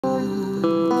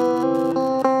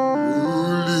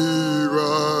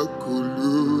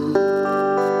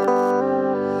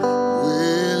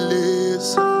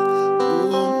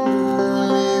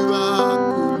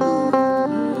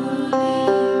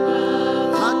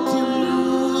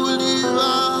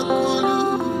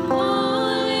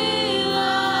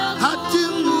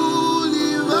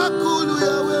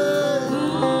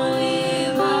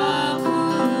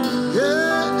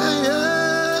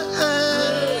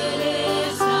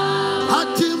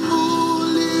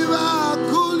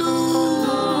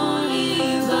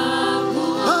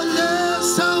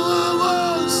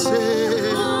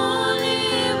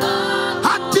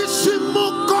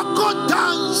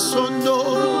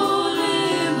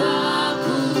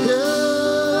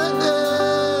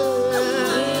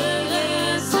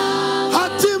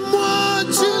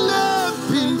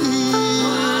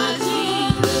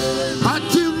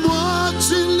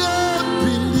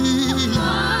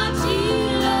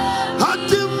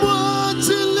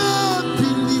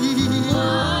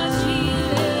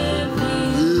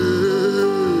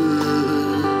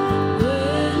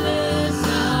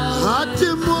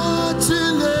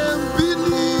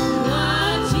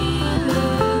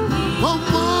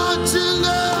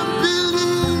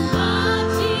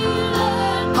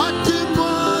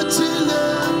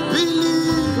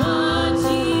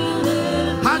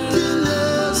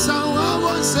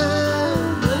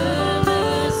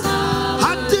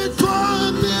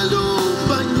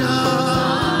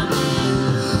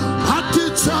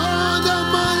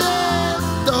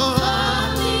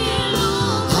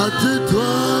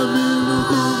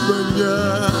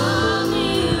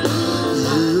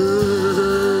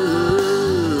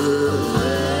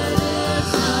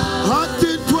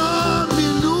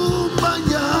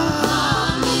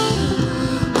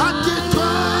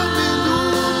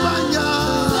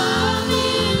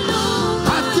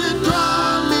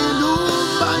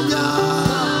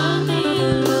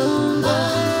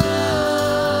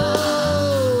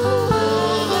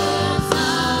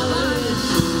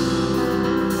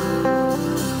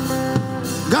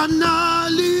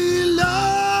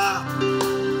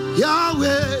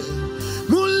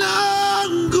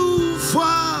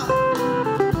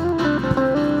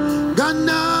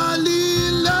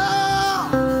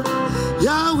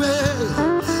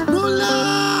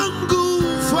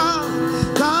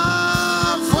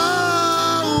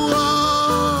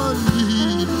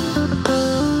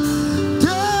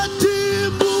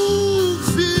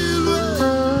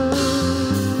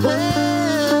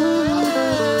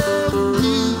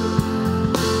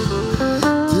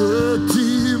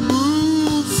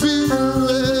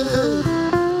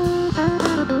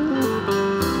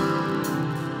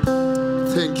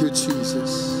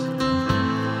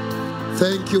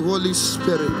Thank you, Holy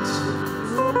Spirit.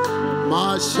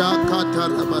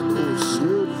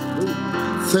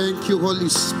 Thank you, Holy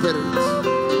Spirit.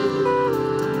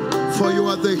 For you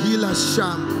are the healer,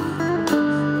 Sham.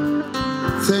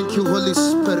 Thank you, Holy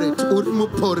Spirit. Urimu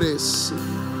poresi.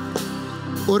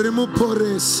 Urimu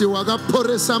poresi. Waga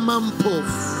poresa mampof.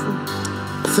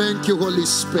 Thank you, Holy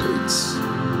Spirit.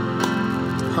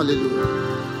 Hallelujah.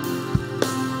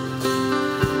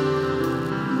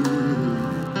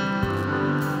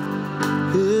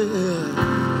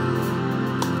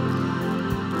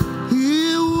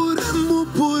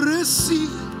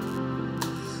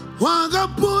 Waga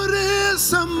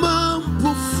poresa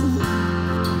mampofu.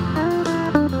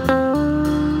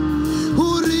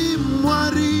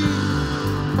 Urimwari.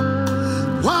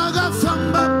 Waga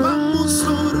famba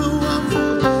pamusoro wavu.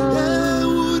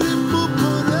 Urimu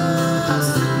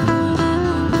poresa.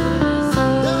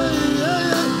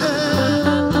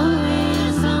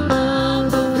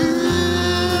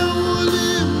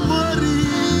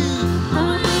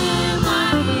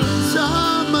 Urimwari.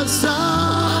 Sama sama.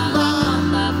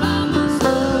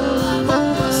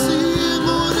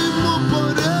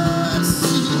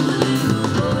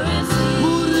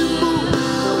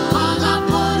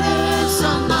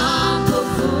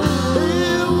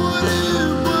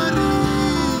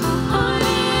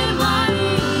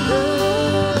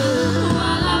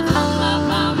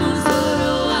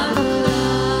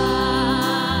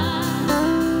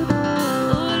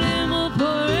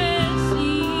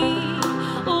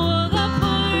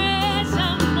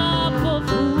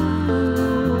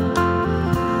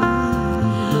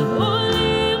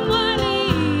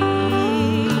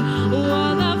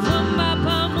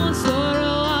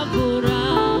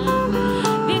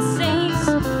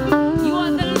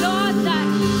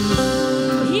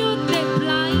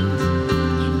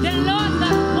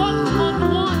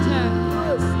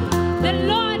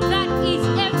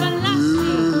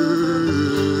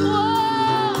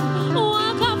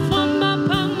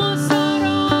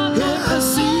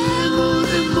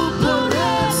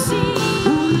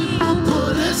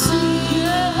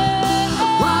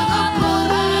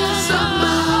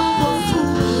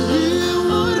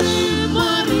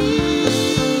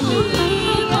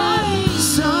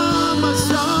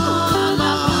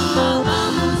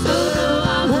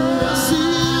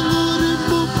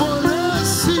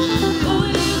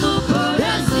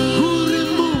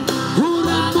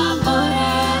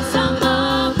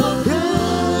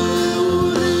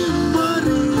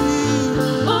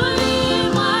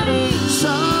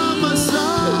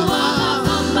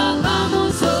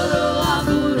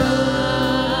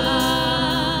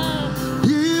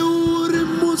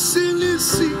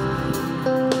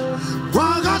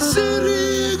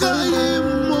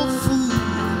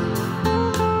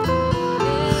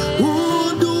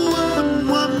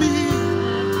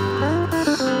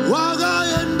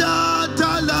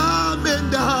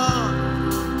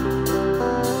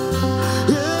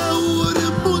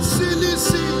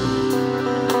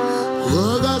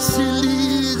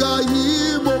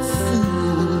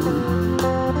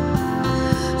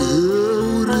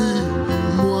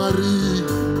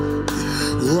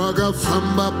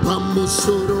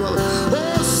 musoro.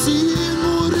 Oh, sing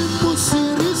uri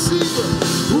musirisi,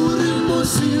 uri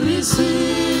musirisi.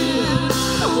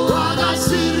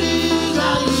 Wakasiringa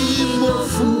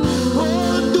imofu.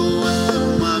 Oh, duwe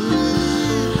mami,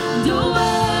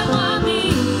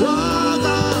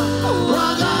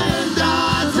 waga enda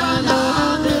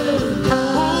tanane.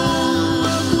 Oh,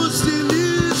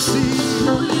 musirisi,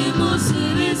 uri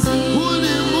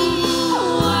mu.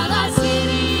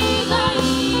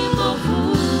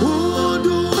 Oh,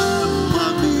 duwe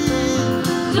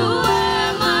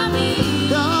mami,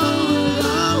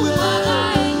 Yahweh.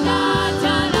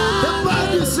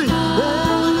 Everybody sing.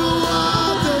 Oh, you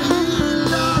are the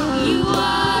healer.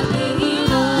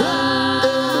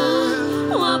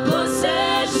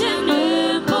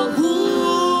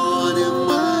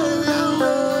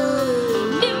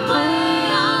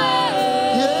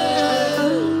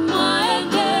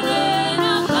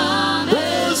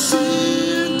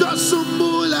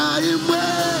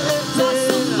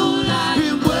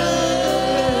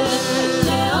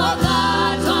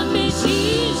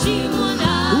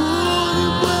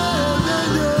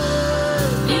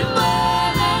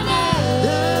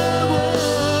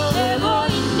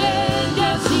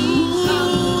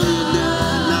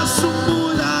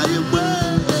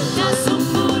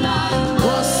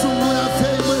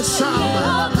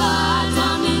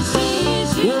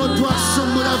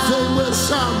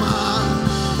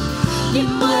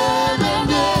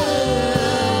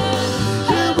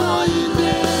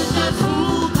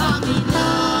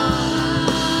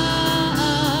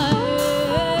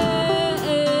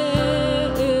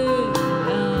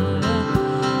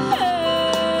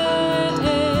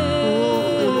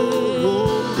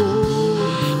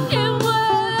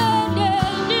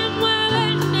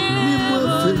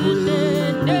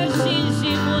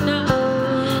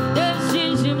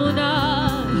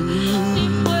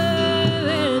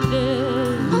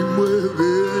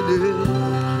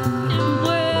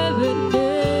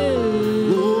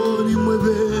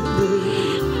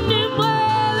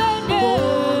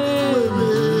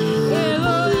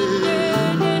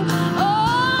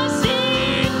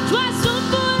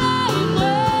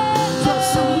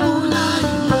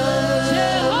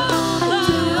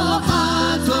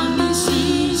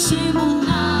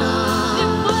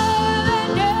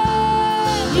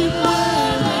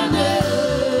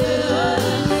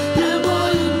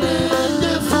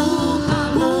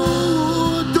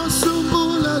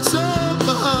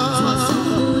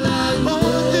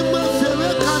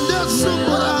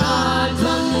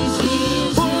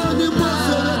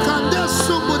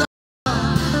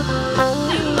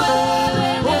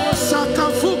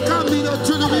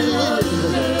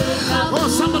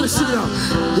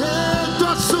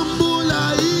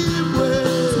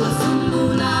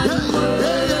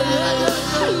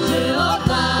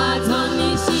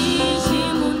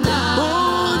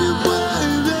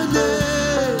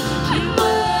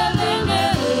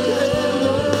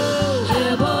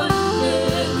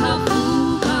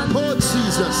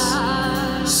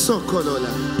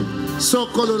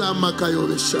 Sokolola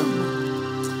makayo shama.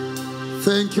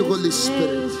 Thank you, Holy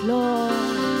Spirit.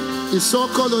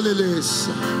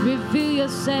 Reveal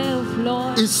yourself,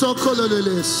 Lord.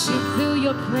 Reveal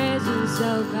your presence,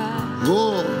 oh God.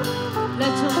 Oh.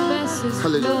 Let your message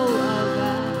flow, oh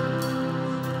God.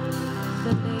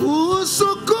 Oh,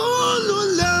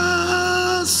 sokolola,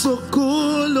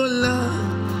 sokolola.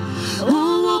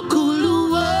 Oh,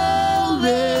 kuluwa,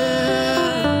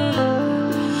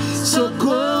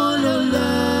 sokolola.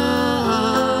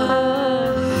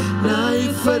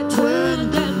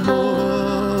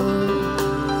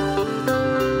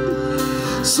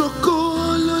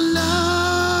 Sokolola,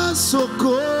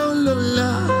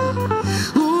 sokolola,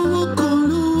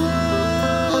 ukulua,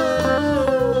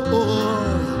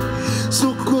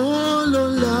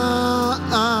 sokolola,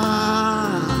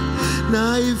 na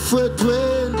ife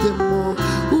twende mo,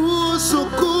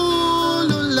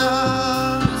 sokolola,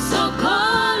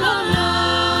 sokolola,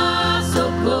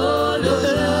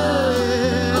 sokolola,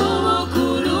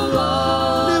 ukulua,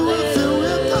 ne wafe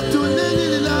weka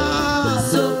tunenila,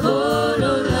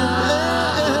 sokolola.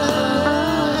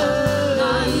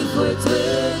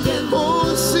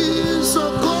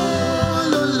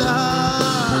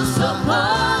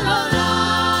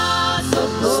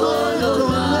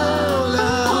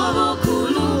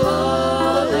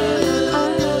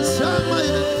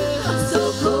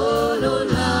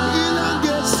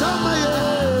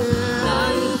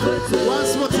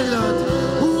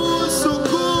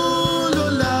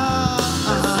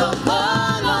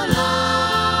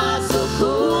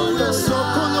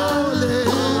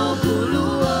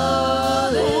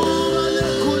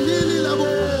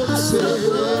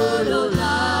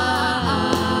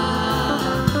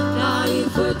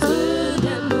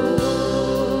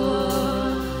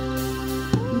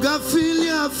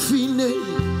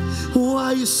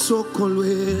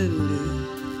 isokolwele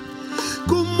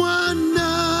kumwana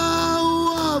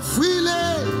wafile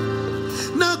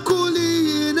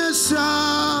nakuline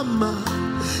shama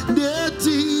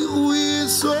ndeti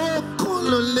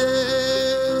uisokolole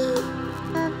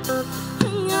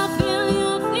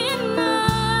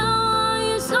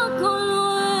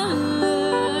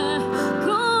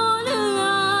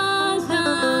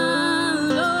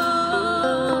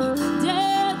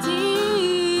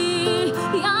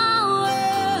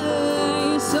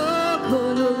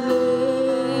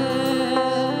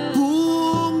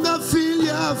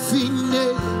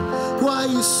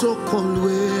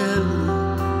sokolwel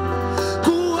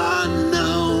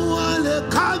kuana wale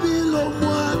kabilo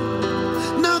mwa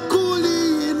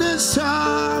nakuline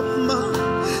shama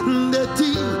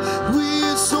ndeti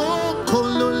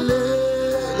wisokolole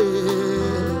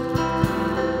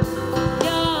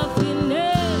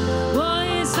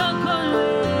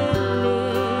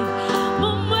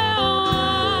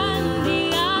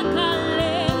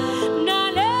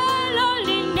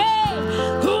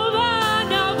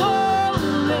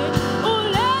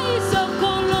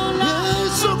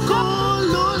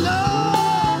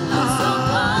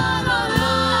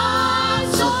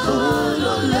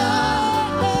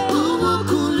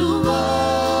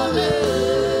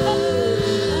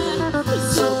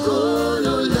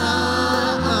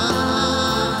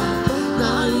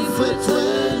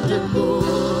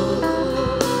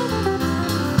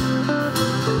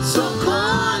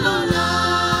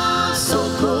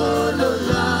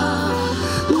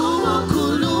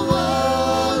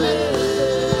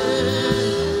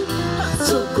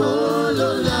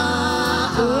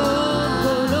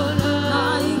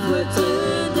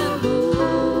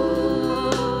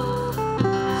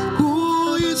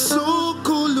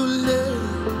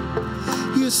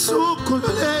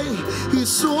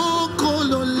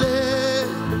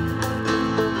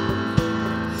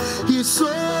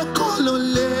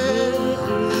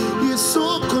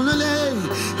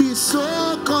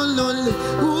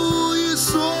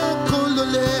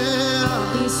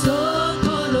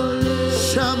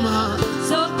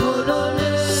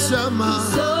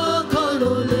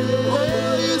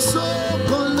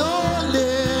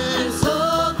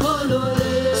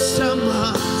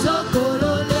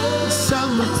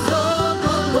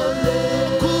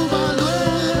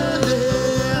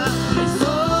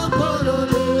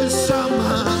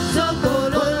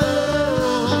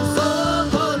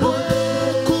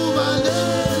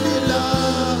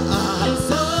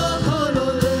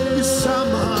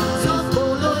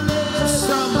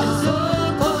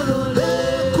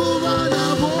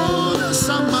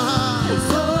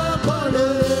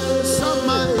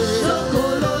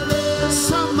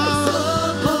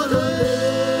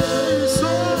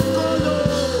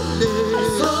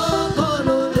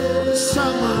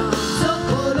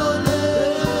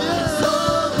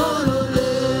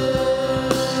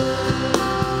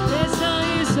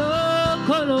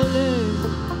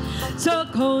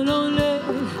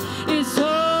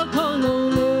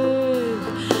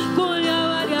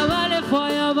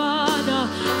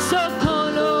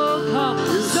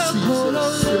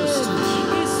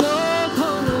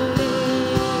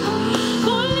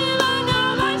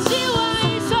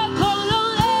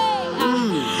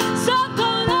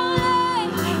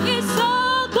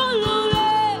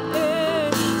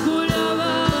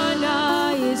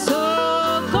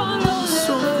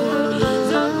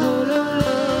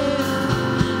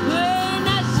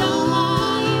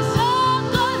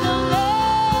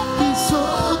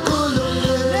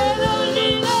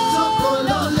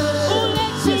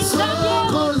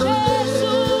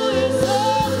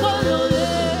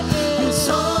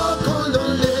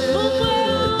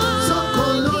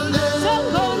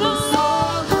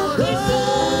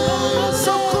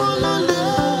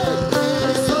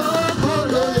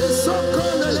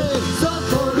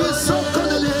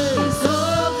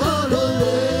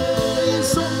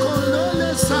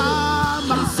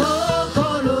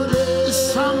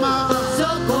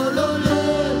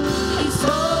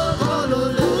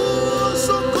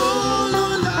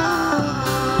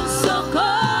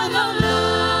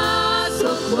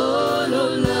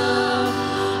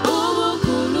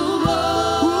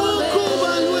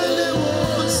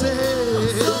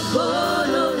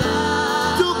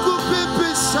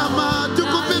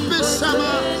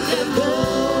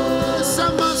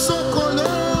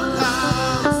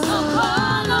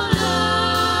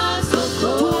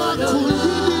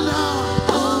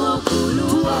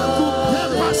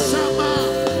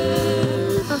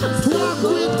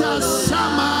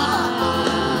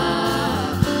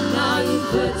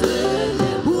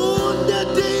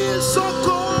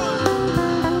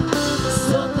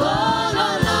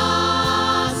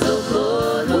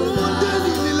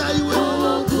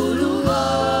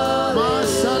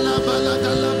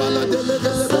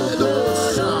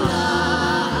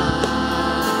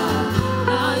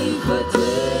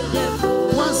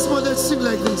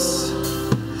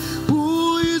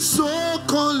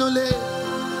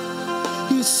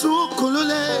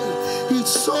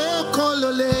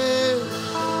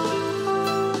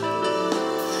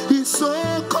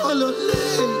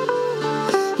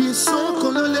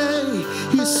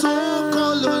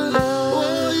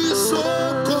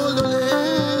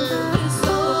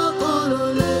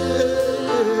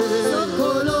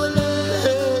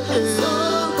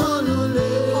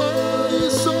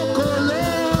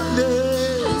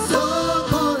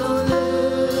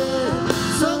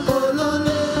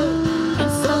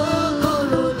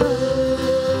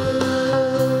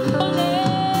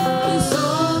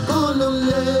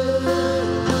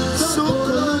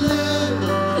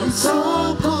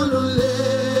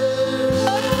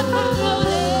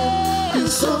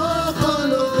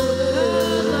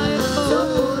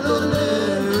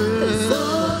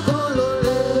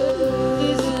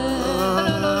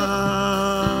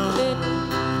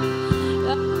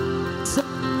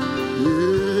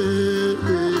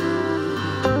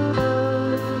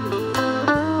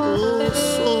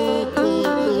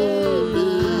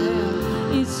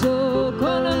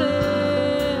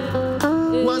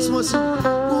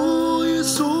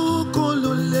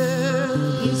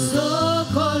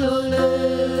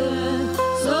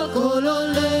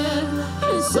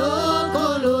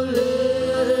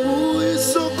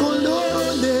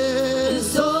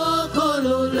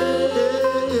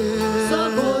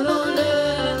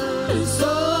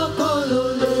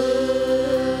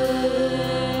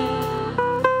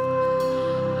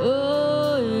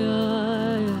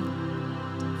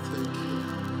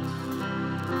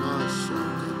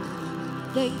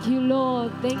Thank you,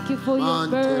 Lord. Thank you for your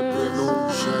birth.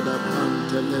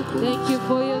 Thank you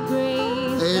for your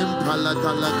grace.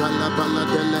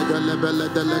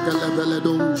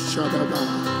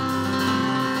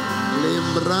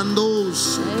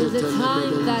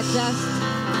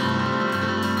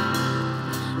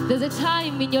 There's a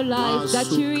time in your life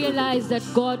that you realize that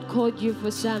God called you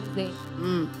for something.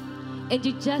 And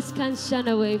you just can't shun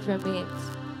away from it.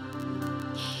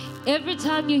 Every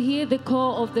time you hear the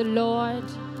call of the Lord,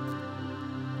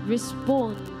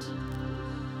 respond.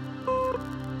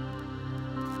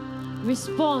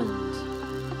 Respond.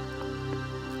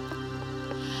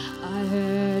 I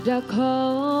heard a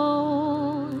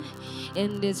call,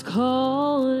 and it's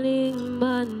calling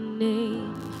my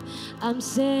name. I'm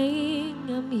saying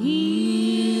I'm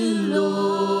here,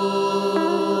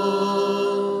 Lord.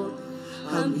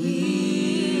 I'm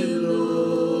here,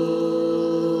 Lord.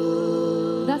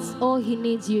 That's all He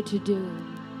needs you to do.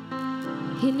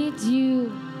 He needs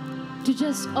you to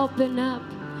just open up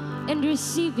and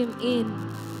receive Him in.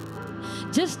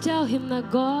 Just tell Him that,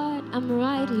 God, I'm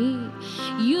right here.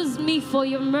 Use me for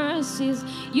your mercies.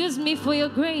 Use me for your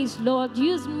grace, Lord.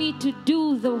 Use me to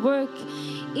do the work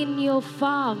in your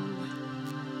farm.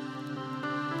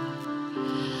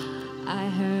 I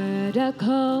heard a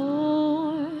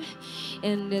call,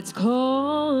 and it's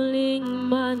calling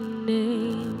my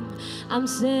name. I'm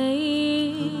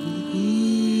saying,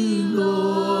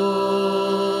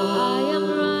 Lord, I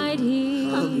am right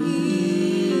here. I'm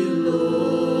here,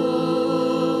 Lord.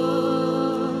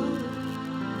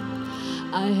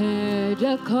 I heard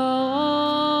a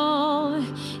call,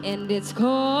 and it's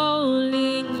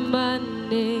calling my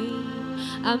name.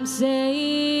 I'm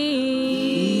saying,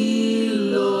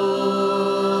 Lord,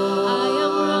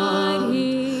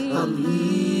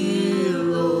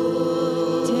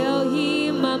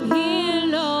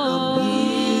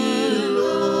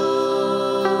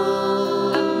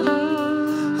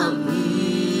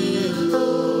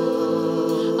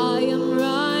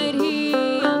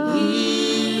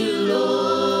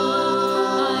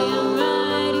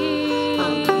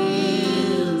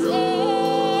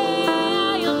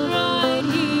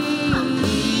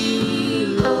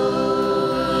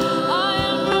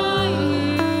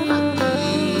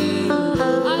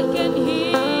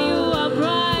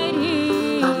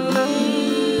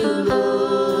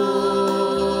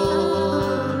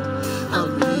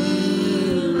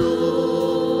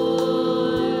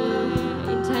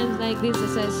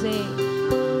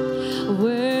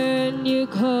 when you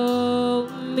call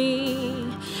me,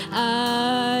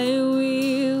 I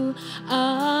will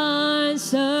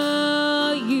answer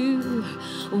you.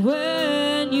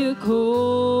 When you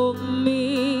call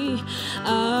me,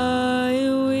 I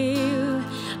will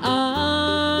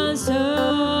answer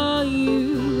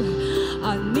you.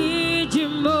 I need you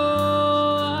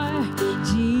more,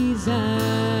 Jesus.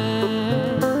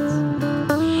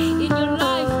 In your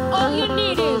life, all you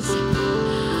need is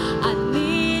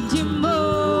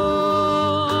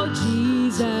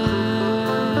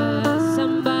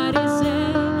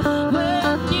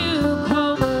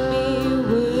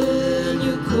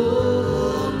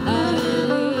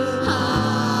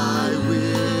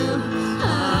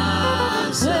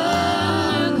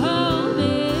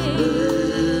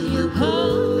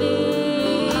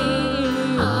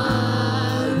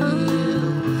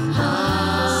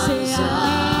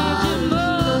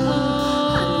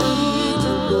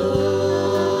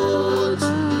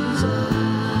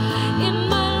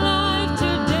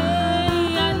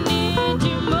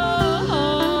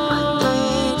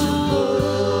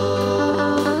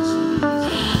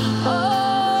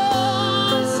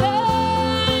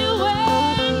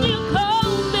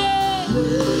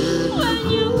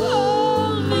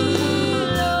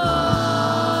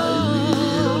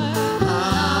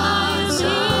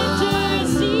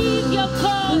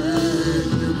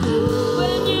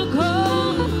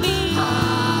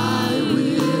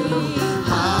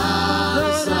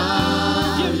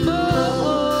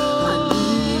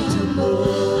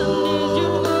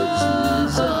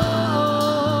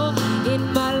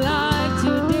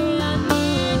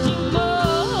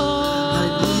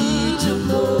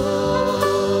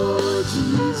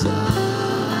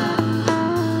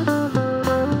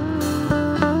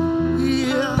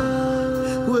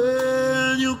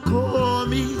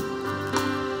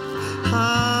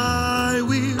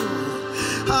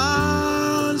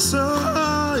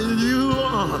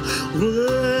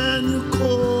When you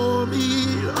call me,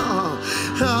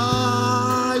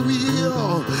 I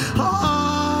will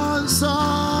answer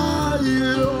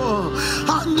you. I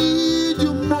need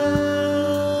you more.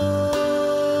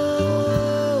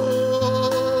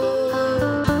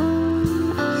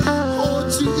 Oh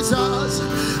Jesus,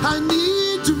 I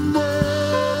need you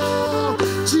more.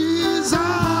 Jesus,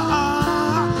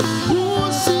 oh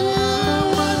see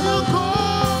when you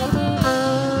call.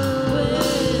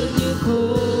 When you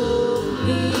call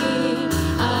me,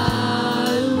 I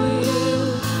will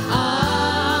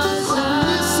answer.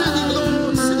 Listen,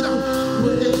 Lord, sit down.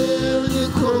 When you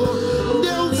call,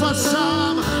 don't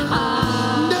forsama,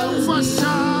 don't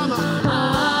forsama.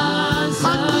 I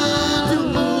need you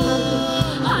more.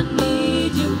 I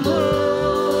need you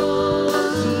more,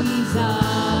 Jesus.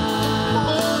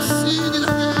 Oh, sing it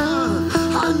again.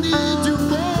 I need you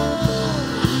more.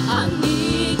 I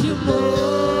need you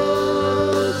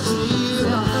more,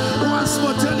 Jesus. Once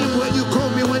more, tell him when you call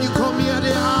me, I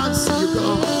didn't answer you,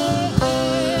 God.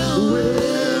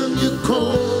 When you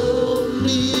call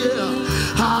me,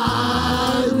 I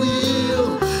will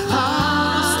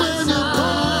answer. When you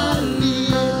call me,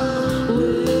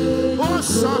 oh,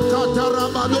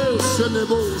 Sakatarabado,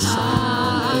 Senebosha.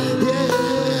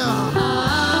 Yeah,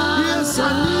 yes, I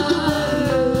need you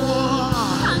more.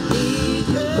 I need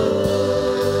you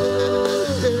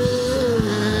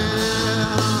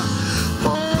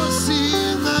Oh,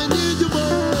 sing, I need you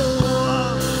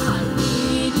more. I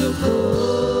need you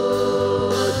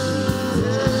more.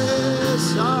 Yes,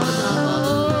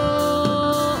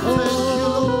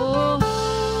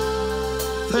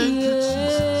 thank you,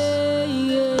 Jesus.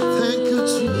 Thank you,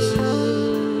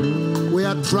 Jesus. We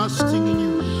are trusting in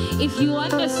you. If you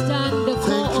understand the Thank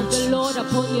call you, of the Lord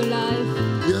Jesus. upon your life,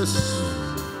 Yes.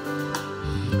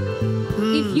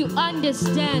 if you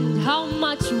understand how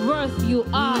much worth you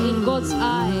are in God's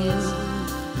eyes,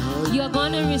 you are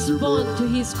going to respond to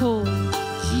His call.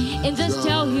 And just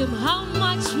tell Him how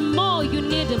much more you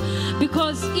need Him.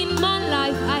 Because in my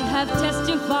life, I have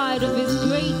testified of His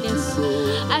greatness.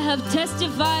 I have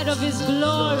testified of His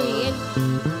glory. And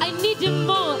I need Him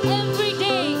more every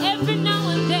day, every now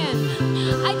and then.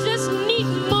 I just need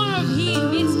more of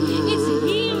Him. It's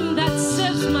Him that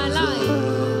saves my life.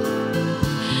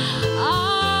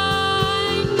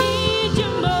 I need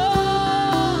you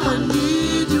more. I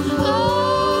need you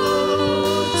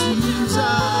more, Jesus.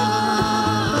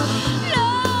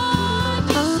 Lord,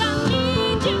 yes, I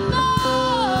need you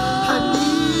more. I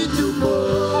need you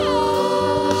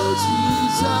more,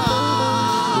 Jesus.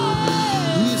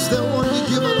 He's the only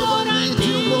giver of I need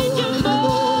you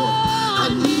more, I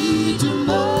need you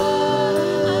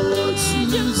more,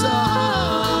 Jesus.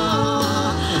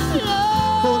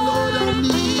 Oh Lord, I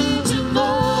need you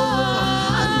more,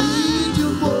 I need you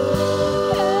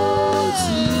more,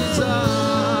 Jesus.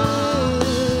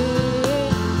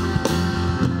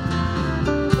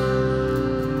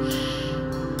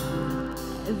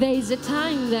 There is a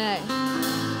time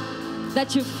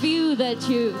that you feel that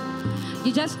you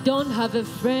just don't have a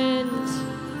friend.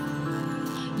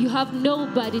 You have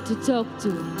nobody to talk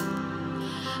to.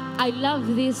 I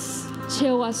love this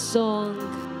Chewa song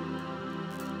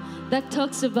that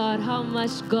talks about how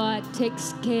much God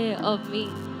takes care of me,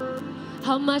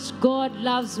 how much God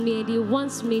loves me and He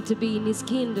wants me to be in His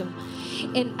kingdom.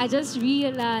 And I just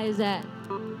realized that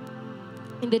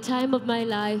in the time of my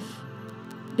life,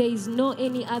 there is no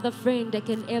any other friend I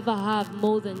can ever have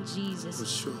more than Jesus. For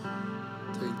sure.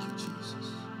 Thank you, Jesus.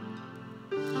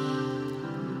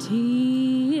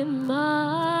 Tima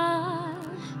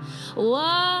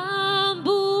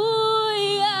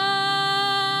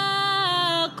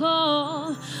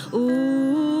wambuyako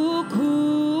uku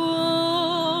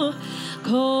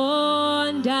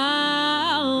kondawe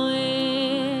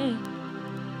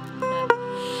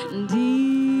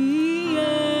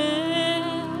ndiye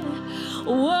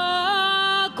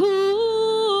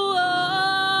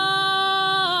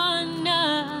wakuona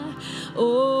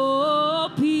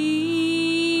opi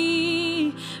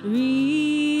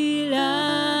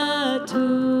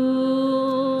rilatu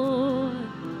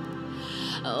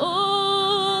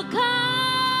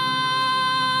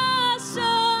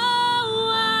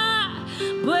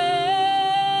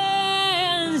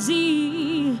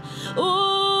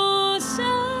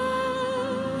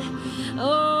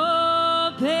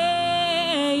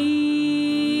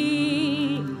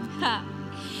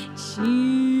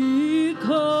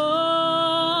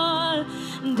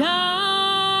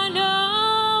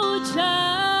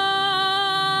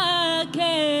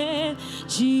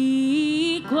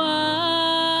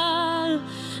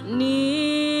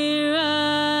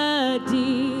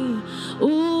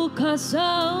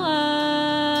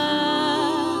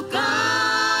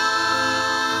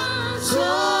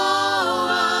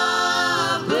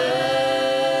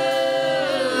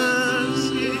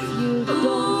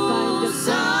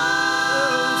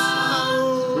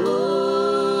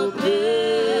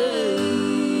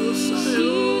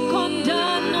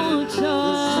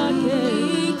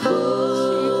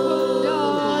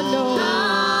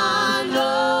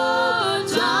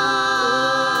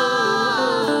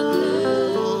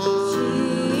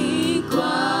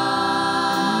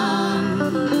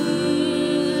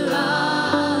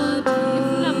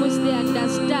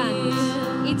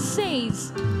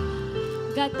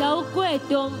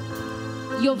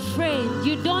freedom, your friend.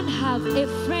 You don't have a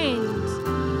friend.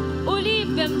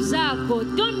 Ulipe mzako.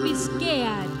 Don't be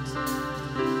scared.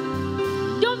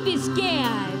 Don't be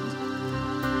scared.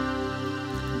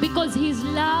 Because His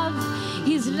love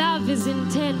is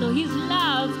internal. His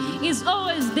love is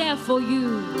always there for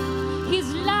you.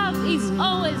 His love is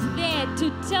always there to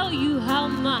tell you how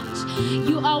much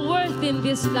you are worth in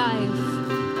this life.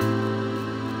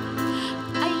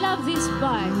 I love this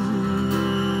part.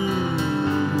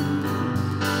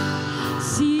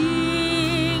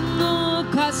 Sing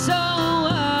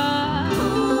Kasoa.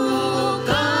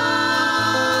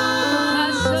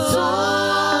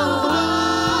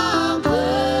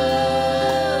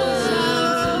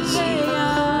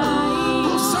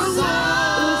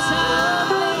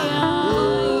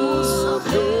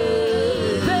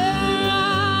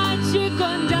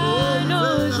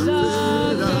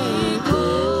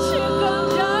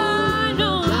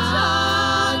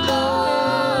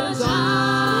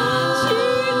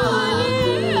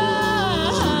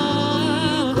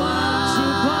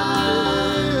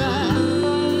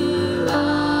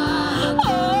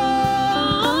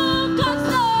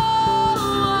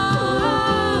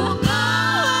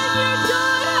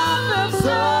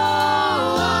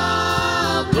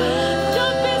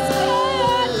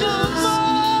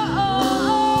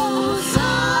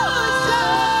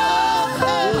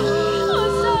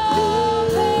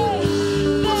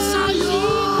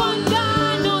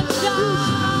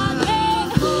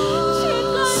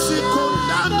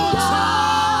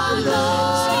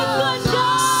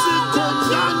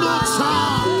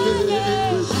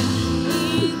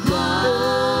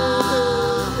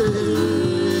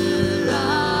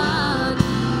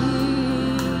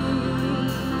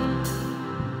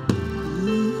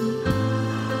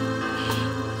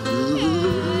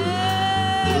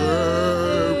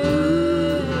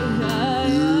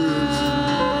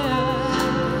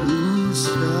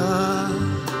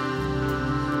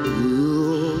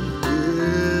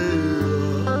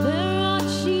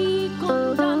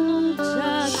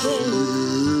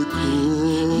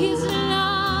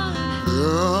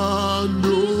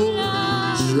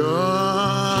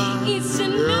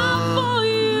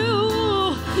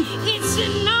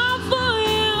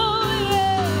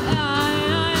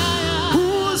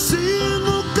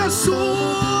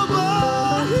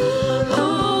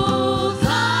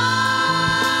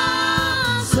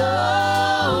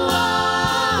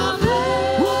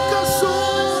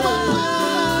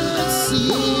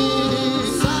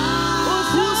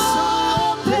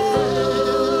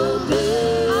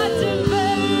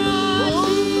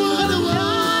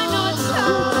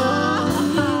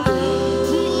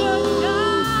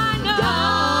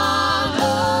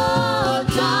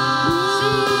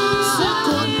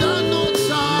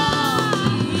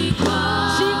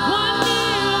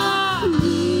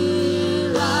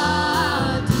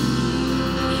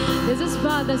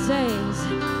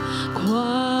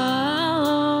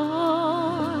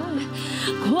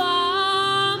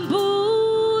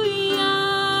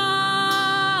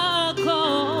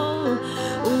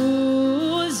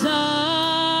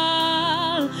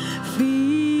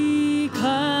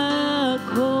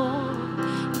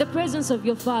 Of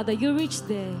your Father, you reach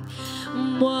there.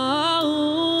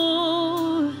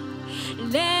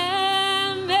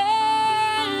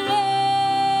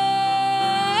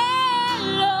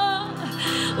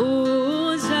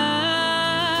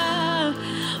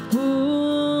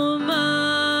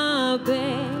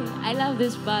 I love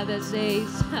this part that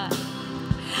says